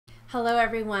Hello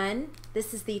everyone,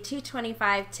 this is the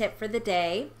 225 tip for the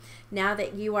day. Now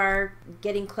that you are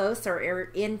getting close or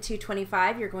are in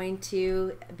 225, you're going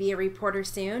to be a reporter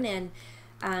soon, and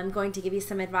I'm going to give you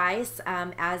some advice.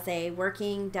 As a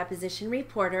working deposition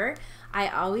reporter, I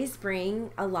always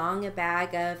bring along a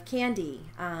bag of candy.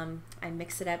 I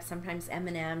mix it up, sometimes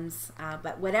M&Ms,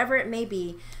 but whatever it may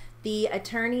be, the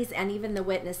attorneys and even the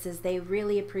witnesses, they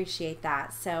really appreciate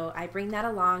that. So I bring that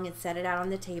along and set it out on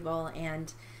the table,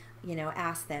 and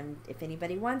ask them if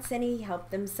anybody wants any, help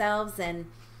themselves, and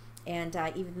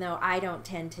even though I don't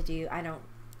tend to do,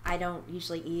 I don't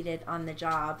usually eat it on the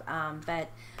job,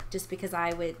 but just because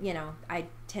I would, I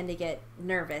tend to get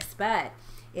nervous, but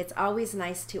it's always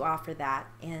nice to offer that,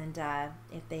 and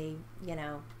if they,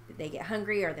 they get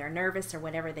hungry or they're nervous or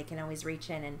whatever, they can always reach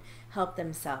in and help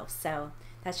themselves. So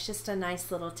that's just a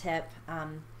nice little tip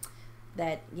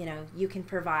that you can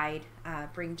provide.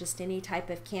 Bring just any type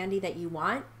of candy that you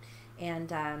want,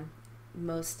 and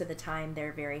most of the time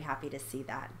they're very happy to see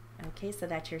that. Okay, so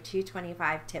that's your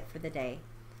 225 tip for the day.